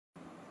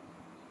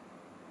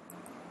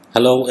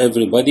Hello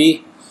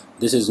everybody,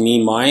 this is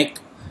me Mike,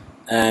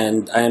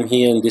 and I am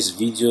here in this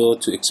video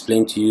to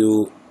explain to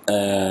you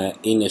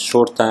in a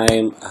short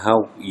time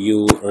how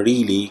you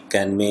really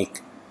can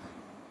make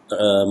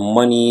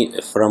money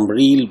from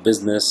real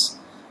business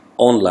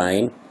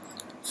online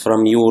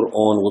from your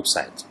own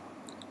website.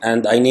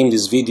 And I named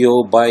this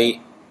video by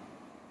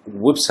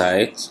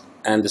website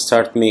and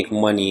start make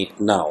money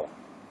now.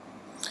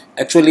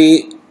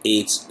 Actually,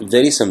 it's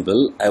very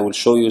simple. I will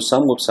show you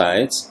some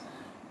websites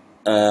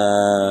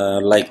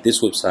like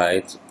this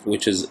website,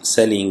 which is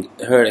selling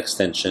hair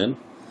extension.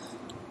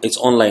 It's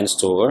online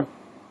store.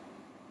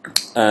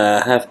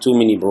 Have too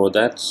many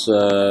products,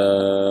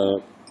 a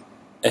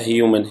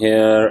human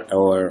hair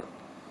or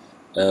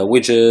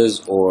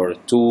widgets or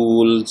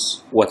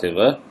tools,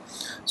 whatever.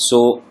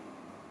 So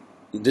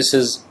this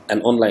is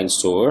an online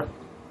store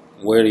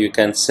where you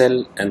can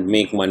sell and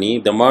make money.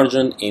 The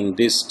margin in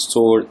this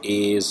store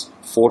is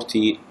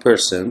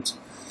 40%.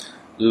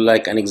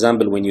 Like an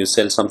example, when you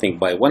sell something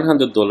by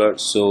 $100,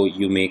 so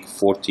you make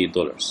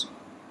 $40.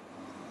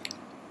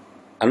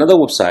 Another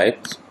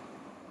website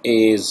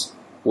is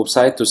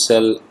website to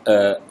sell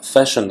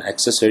fashion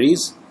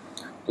accessories,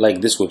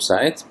 like this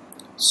website.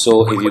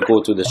 So if you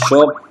go to the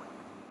shop,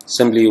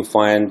 simply you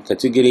find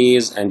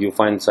categories, and you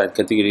find inside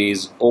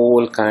categories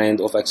all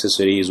kind of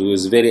accessories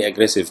with very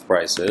aggressive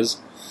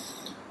prices.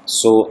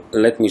 So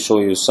let me show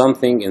you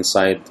something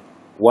inside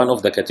one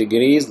of the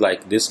categories,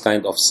 like this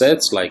kind of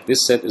sets. Like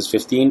this set is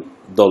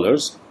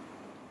 $15,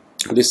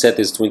 this set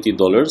is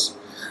 $20,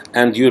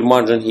 and your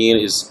margin here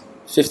is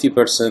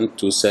 50%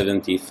 to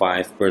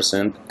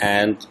 75%,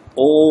 and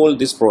all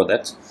this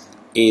product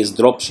is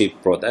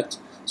dropship product.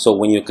 So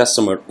when your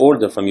customer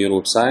order from your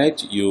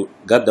website, you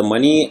got the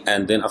money,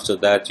 and then after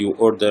that you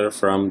order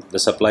from the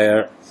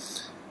supplier,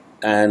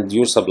 and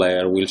your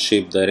supplier will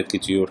ship directly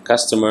to your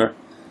customer,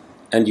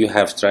 and you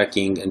have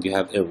tracking and you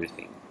have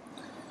everything.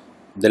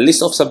 The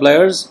list of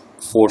suppliers,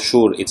 for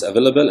sure it's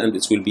available, and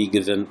it will be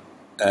given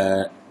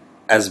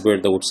as per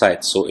the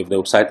website. So if the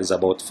website is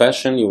about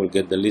fashion, you will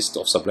get the list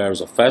of suppliers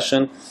of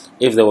fashion.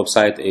 If the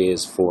website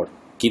is for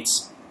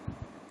kids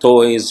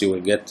toys, you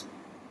will get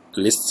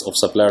lists of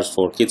suppliers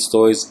for kids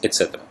toys,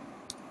 etc.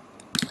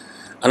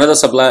 Another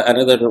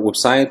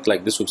website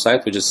like this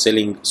website, which is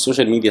selling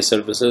social media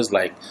services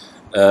like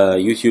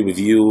YouTube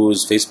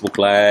views, Facebook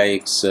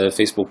likes,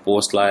 Facebook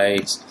post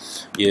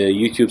likes,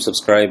 YouTube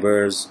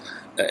subscribers,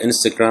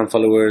 Instagram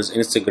followers,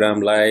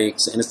 Instagram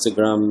likes,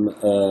 Instagram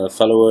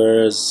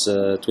followers,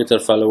 Twitter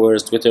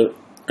followers, Twitter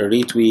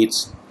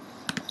retweets,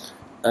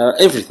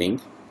 everything.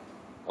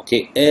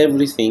 Okay,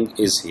 everything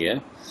is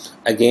here.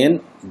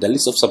 Again, the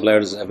list of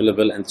suppliers is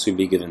available and it will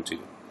be given to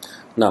you.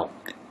 Now,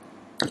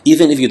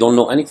 even if you don't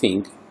know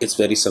anything, it's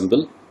very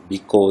simple,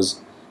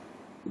 because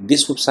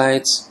these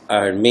websites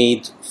are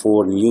made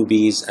for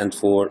newbies and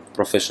for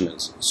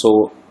professionals.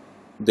 So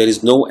there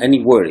is no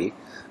any worry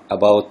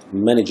about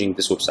managing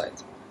this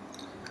website.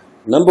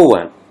 Number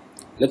one,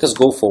 let us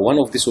go for one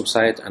of this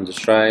website and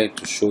try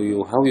to show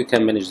you how you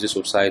can manage this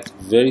website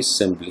very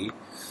simply.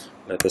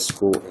 Let us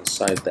go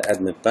inside the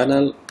admin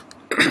panel.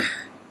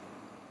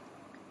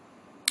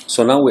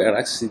 So now we are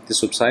accessing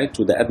this website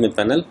to the admin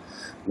panel,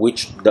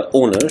 which the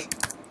owner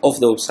of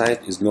the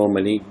website is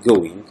normally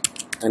going.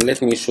 And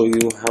let me show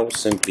you how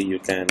simply you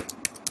can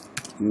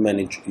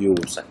manage your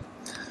website.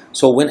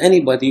 So when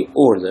anybody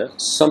orders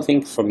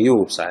something from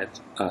your website,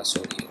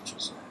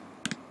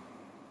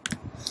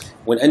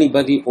 when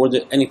anybody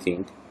order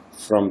anything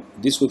from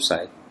this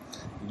website,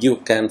 you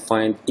can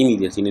find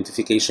immediately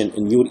notification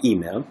in your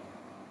email.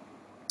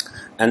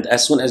 And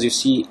as soon as you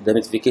see the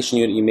notification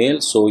in your email,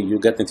 so you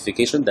get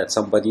notification that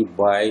somebody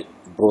buy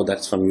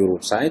products from your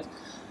website,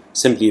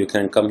 simply you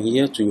can come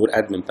here to your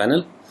admin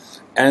panel,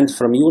 and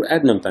from your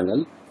admin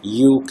panel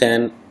you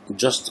can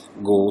just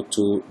go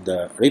to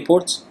the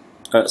reports.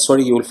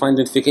 You will find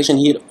notification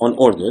here on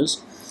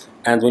orders,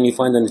 and when you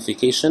find the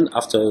notification,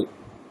 after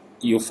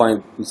you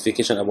find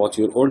notification about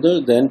your order,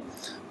 then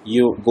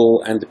you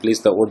go and place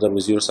the order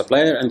with your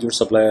supplier, and your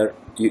supplier,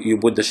 you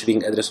put the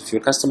shipping address of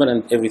your customer,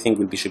 and everything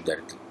will be shipped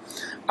directly.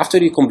 After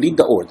you complete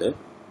the order,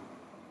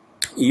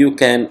 you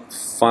can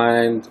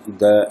find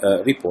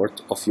the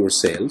report of your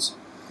sales.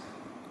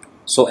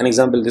 So an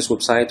example, this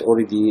website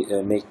already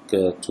make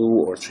 2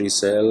 or 3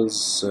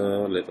 sales.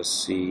 Let us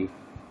see.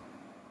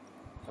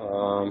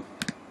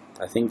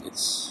 I think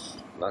it's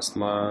last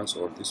month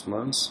or this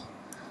month.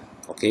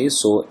 Okay,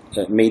 so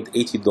made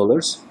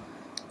 $80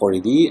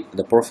 already.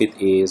 The profit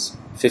is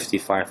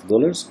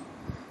 $55.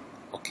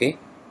 Okay,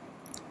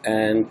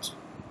 and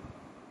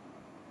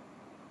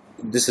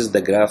this is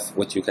the graph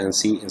what you can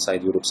see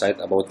inside your website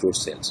about your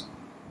sales.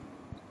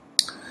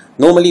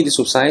 Normally this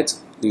website,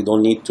 you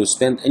don't need to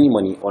spend any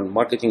money on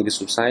marketing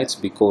this website,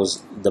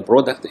 because the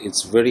product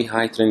is very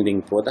high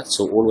trending product.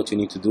 So all what you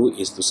need to do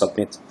is to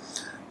submit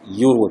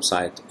your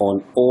website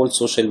on all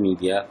social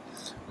media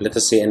let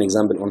us say an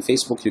example on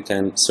Facebook. You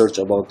can search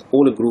about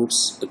all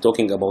groups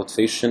talking about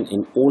fashion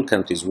in all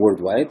countries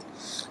worldwide,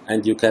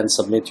 and you can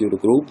submit your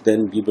group.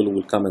 Then people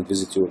will come and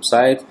visit your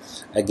website.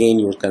 Again,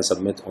 you can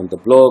submit on the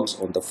blogs,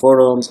 on the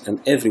forums,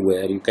 and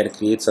everywhere. You can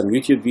create some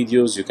YouTube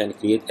videos, you can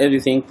create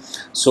everything.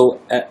 So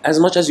as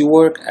much as you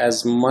work,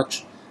 as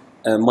much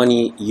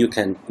money you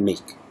can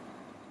make.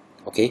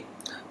 Okay,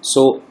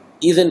 so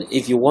even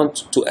if you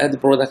want to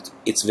add product,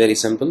 it's very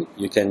simple.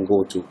 You can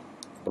go to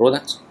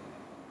product,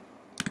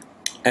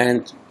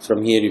 and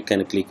from here you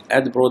can click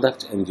add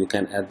product, and you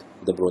can add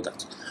the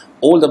product.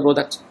 All the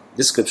product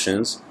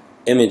descriptions,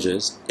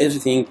 images,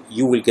 everything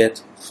you will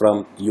get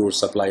from your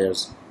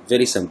suppliers.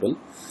 Very simple.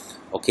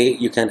 Okay,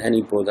 you can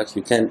any product,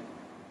 you can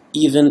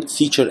even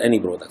feature any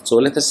product. So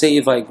let us say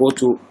if I go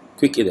to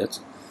quick edit,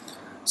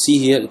 see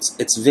here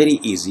it's very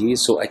easy.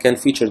 So I can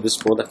feature this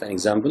product, an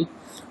example,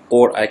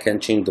 or I can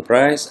change the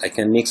price. I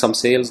can make some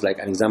sales, like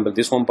an example,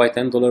 this one by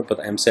 $10, but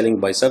I'm selling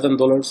by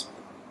 $7,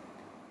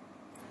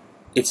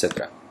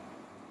 etc.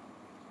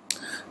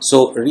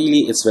 So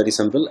really it's very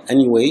simple.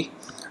 Anyway,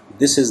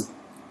 this is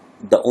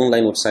the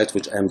online website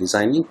which I am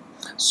designing.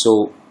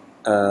 So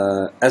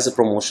as a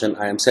promotion,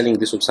 I am selling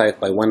this website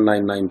by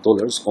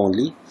 $199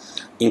 only,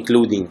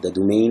 including the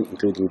domain,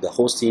 including the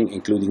hosting,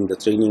 including the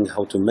training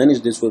how to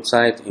manage this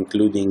website,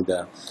 including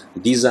the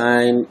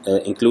design,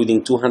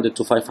 including 200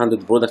 to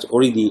 500 products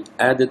already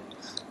added,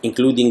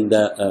 including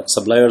the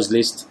suppliers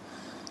list,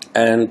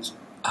 and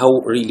how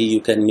really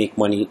you can make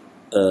money,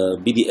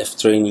 PDF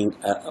training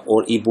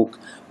or ebook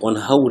on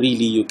how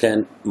really you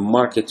can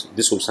market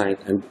this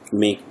website and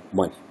make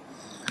money.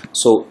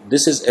 So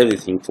this is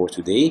everything for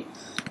today,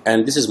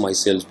 and this is my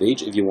sales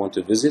page. If you want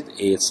to visit,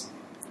 it's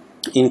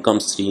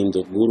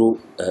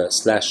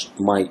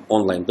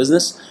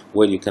incomestream.guru/my-online-business,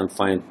 where you can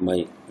find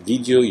my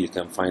video, you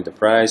can find the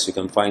price, you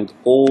can find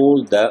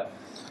all the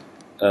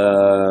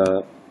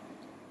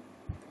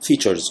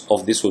features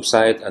of this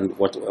website and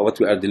what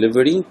we are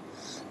delivering.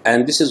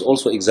 And this is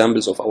also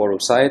examples of our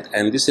website,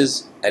 and this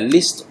is a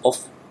list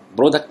of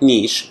product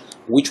niche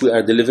which we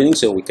are delivering.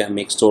 So we can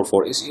make store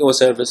for SEO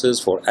services,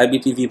 for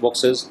IPTV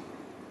boxes,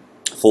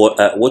 for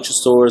watch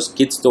stores,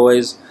 kids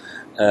toys,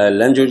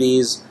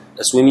 lingeries,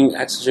 swimming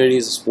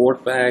accessories,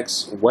 sport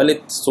bags,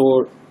 wallet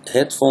store,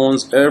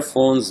 headphones,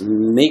 earphones,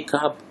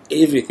 makeup,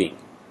 everything.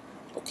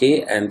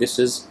 Okay, and this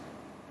is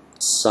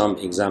some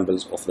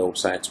examples of the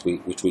websites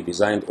which we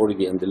designed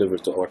already and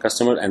delivered to our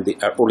customer, and they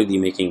are already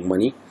making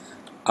money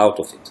out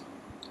of it.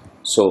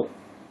 So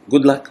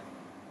good luck.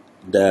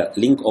 The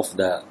link of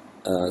the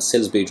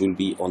sales page will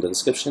be on the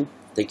description.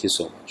 Thank you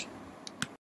so much.